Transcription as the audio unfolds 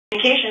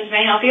Communications, may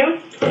I help you?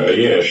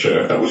 Yes,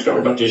 I was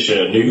calling about this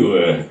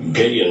new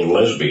gay and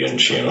lesbian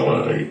channel.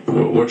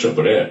 What's up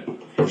with that?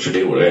 What's the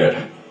deal with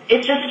that?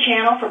 It's just a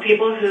channel for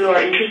people who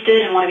are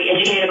interested and want to be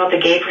educated about the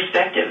gay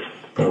perspective.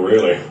 Oh,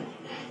 really?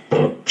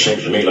 Well, it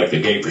seems to me like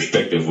the gay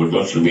perspective would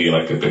mostly be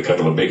like a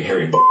couple of big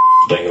hairy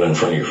dangling in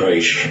front of your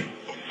face.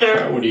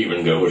 Sir? I would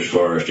even go as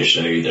far as to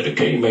say that a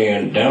gay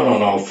man down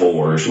on all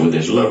fours with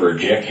his lover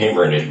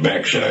jackhammering his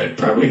backside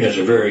probably has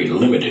a very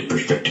limited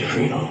perspective,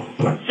 you know,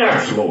 like Sir? the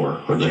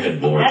floor or the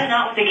headboard. That is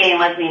not what the gay and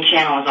lesbian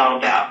channel is all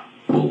about.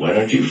 Well, why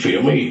don't you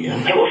fill me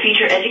in? It will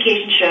feature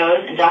education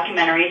shows and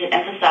documentaries that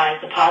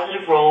emphasize the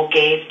positive role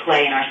gays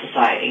play in our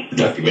society.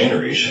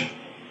 Documentaries?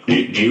 Do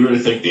you really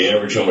think the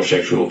average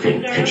homosexual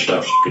can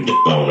stop sucking dick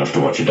long enough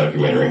to watch a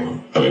documentary?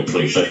 I mean,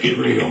 please, let's get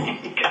real.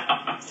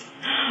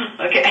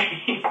 Okay.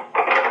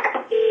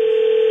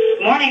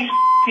 Good morning.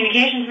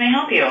 Communications may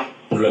help you.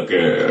 Look,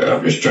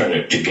 I'm just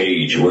trying to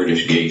gauge where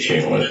this gay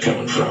channel is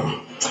coming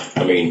from.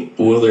 I mean,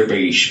 will there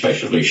be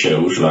specialty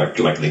shows like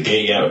the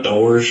gay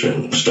outdoors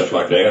and stuff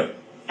like that?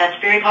 That's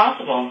very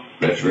possible.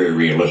 That's very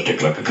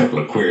realistic, like a couple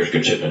of queers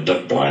could sit in a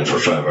duck blind for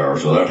 5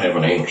 hours without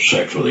having anal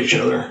sex with each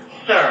other.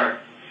 Sir,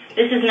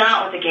 this is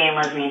not what the gay and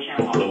lesbian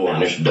channel is Blow about.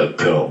 on this duck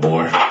call,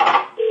 boy.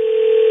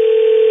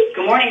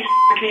 Good morning.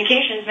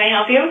 Communications may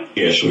help you.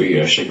 Yes,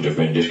 we seem to have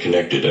been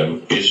disconnected.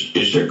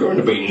 Is there going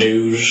to be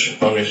news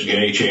on this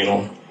gay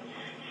channel?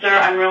 Sir,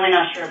 I'm really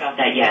not sure about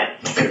that yet.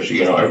 Because,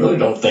 you know, I really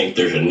don't think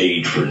there's a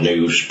need for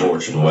news,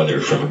 sports, and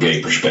weather from a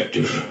gay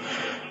perspective.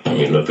 I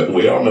mean, look,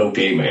 we all know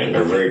gay men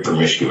are very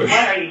promiscuous.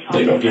 What are you talking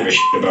They don't give about? a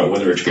shit about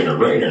whether it's going to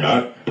rain or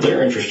not.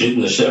 They're interested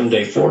in the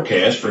 7-day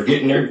forecast for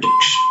getting their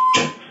dicks.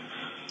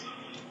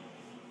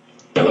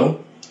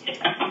 Hello?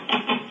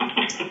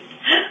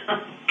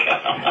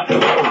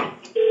 Hello?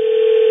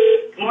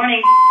 Good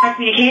morning.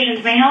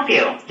 Communications may help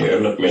you. Yeah,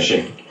 look,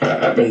 Missy,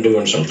 I've been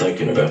doing some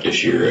thinking about this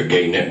here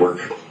gay network.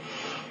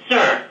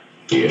 Sir,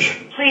 Yes.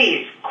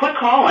 please, quit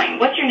calling.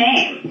 What's your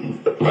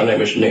name? My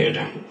name is Ned,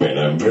 and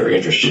I'm very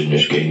interested in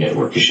this gay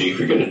network. You see, if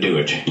you're going to do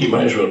it, you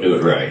might as well do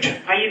it right.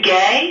 Are you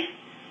gay?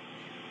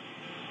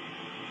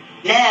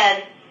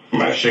 Ned?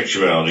 My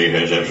sexuality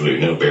has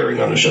absolutely no bearing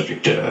on the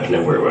subject.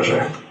 Now, where was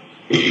I?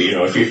 You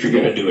know, if you're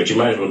going to do it, you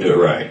might as well do it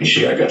right. You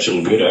see, I got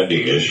some good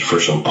ideas for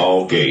some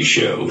all-gay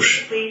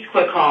shows. Please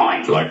quit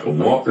calling. Like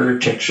Walker,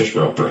 Texas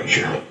Rope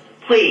Ranger.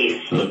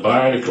 Please. The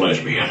Bionic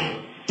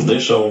Lesbian.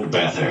 This Old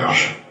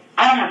Bathhouse.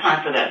 I don't have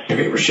time for this. Have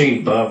you ever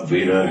seen Bob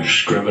Vita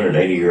scrubbing an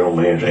 80-year-old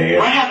man's I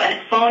ass? have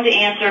a phone to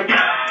answer.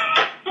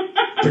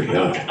 Pretty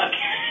odd.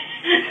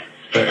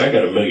 Okay. I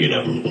got a million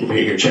of them.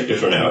 Here, check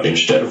this one out.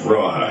 Instead of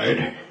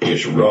rawhide,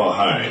 it's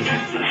rawhide.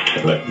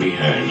 Left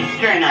behind.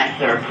 Very nice,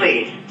 sir.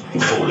 Please.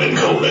 Colon,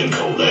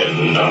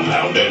 I'm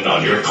pounding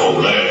on your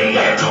colon.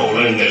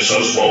 Colon is so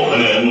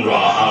swollen.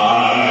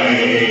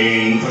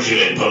 Rawhide. Push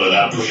it in, pull it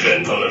out, push it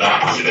in, pull it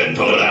out, push it in,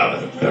 pull it out.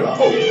 Hello.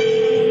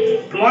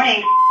 Good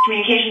morning.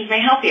 Communications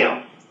may help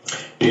you.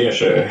 Yes,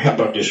 how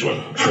about this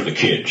one for the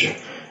kids?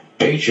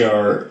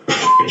 HR.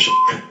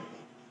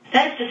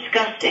 That is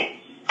disgusting.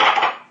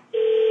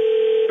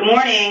 Good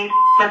morning.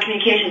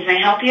 Communications may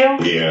help you.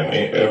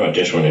 Yeah, how about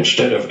this one?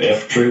 Instead of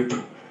F-Troop,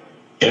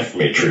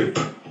 F-Me Troop.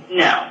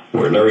 No.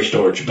 Where Larry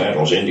Storch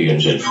battles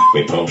Indians in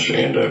me pumps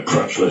and a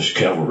crotchless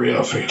cavalry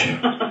outfit.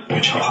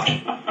 It's hot.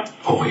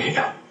 Oh,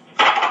 yeah.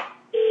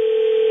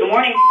 Good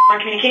morning.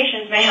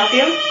 Communications may help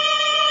you.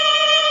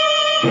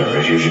 All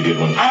right, here's a good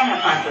one. I don't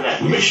have time for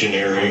this.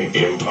 Missionary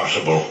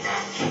Impossible.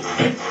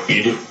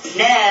 Get it?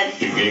 Ned.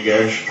 You gay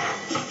guys?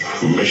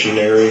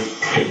 Missionary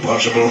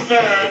Impossible.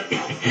 Sir.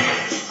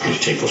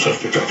 Just take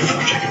yourself to doctor for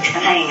a second.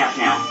 I'm hanging up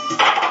now.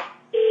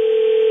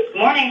 Good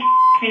morning.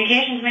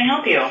 Communications may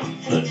help you.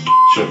 The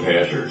of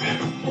hazard.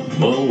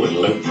 Bo and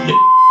Luke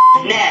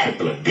a Ned.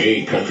 couple of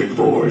gay country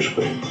boys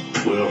with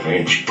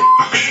 12-inch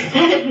cocks.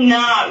 That is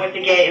not what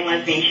the gay and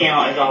lesbian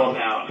channel is all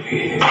about.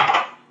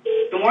 Yeah.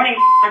 Good morning.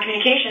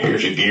 Communications.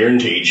 Here's a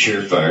guaranteed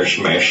surefire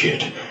smash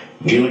hit.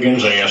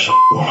 Gilligan's asshole.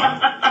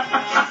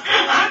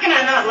 How can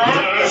I not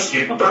laugh? The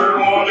skipper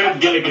wanted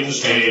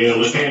Gilligan's tail.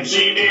 His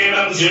fancy did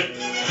unzip.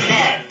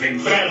 Ned. Big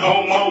fat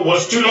homo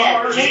was too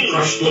large. He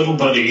crushed little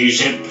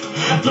buddy's hip.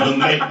 The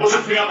night was a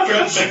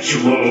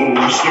transsexual.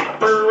 The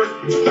skipper.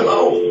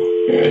 Hello.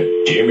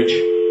 Damn it.